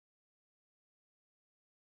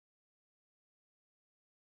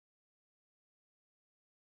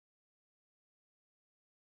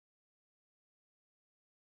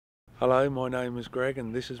Hello, my name is Greg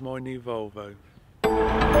and this is my new Volvo.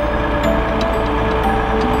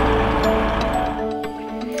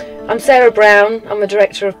 I'm Sarah Brown. I'm the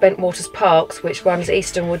director of Bentwaters Parks, which runs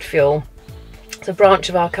Eastern Woodfuel. It's a branch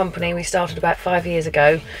of our company we started about 5 years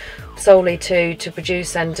ago, solely to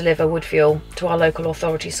produce and deliver wood fuel to our local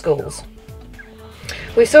authority schools.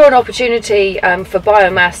 We saw an opportunity for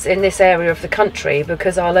biomass in this area of the country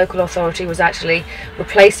because our local authority was actually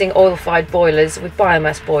replacing oil-fired boilers with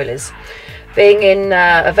biomass boilers. Being in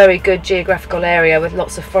a very good geographical area with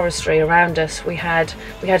lots of forestry around us, we had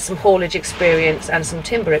some haulage experience and some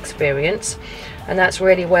timber experience, and that's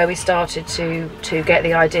really where we started to get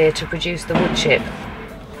the idea to produce the wood chip.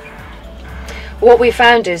 What we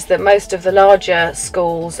found is that most of the larger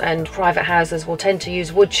schools and private houses will tend to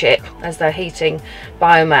use wood chip as their heating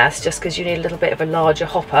biomass, just because you need a little bit of a larger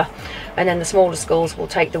hopper, and then the smaller schools will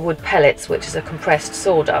take the wood pellets, which is a compressed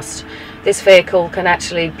sawdust. This vehicle can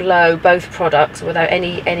actually blow both products without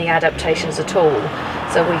any adaptations at all,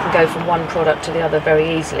 so we can go from one product to the other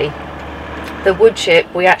very easily. The wood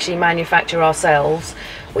chip we actually manufacture ourselves.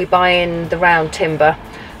 We buy in the round timber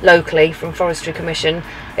locally from Forestry Commission.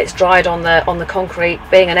 It's dried on the concrete.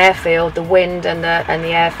 Being an airfield, the wind and the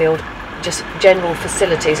airfield, just general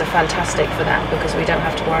facilities are fantastic for that, because we don't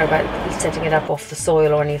have to worry about setting it up off the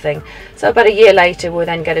soil or anything. So about a year later we'll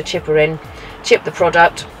then get a chipper in, chip the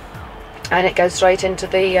product, and it goes straight into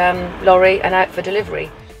the lorry and out for delivery.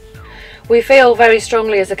 We feel very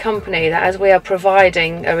strongly as a company that as we are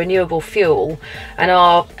providing a renewable fuel, and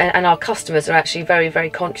our customers are actually very, very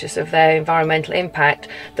conscious of their environmental impact,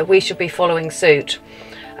 that we should be following suit.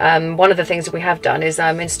 One of the things that we have done is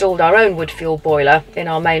installed our own wood fuel boiler in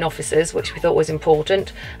our main offices, which we thought was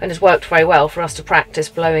important, and has worked very well for us to practice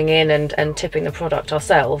blowing in and tipping the product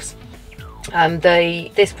ourselves.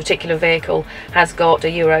 This particular vehicle has got a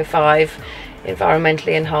Euro 5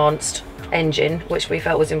 environmentally enhanced engine, which we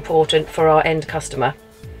felt was important for our end customer.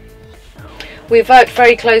 We've worked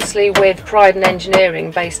very closely with Pride and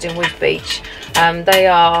Engineering based in Woodbeach. They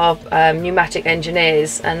are pneumatic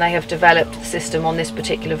engineers, and they have developed the system on this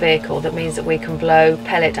particular vehicle that means that we can blow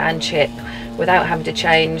pellet and chip without having to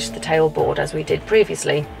change the tailboard as we did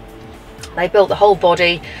previously. They built the whole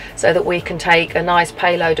body so that we can take a nice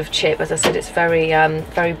payload of chip. As I said, it's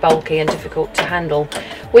very bulky and difficult to handle.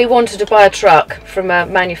 We wanted to buy a truck from a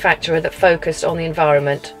manufacturer that focused on the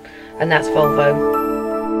environment, and that's Volvo.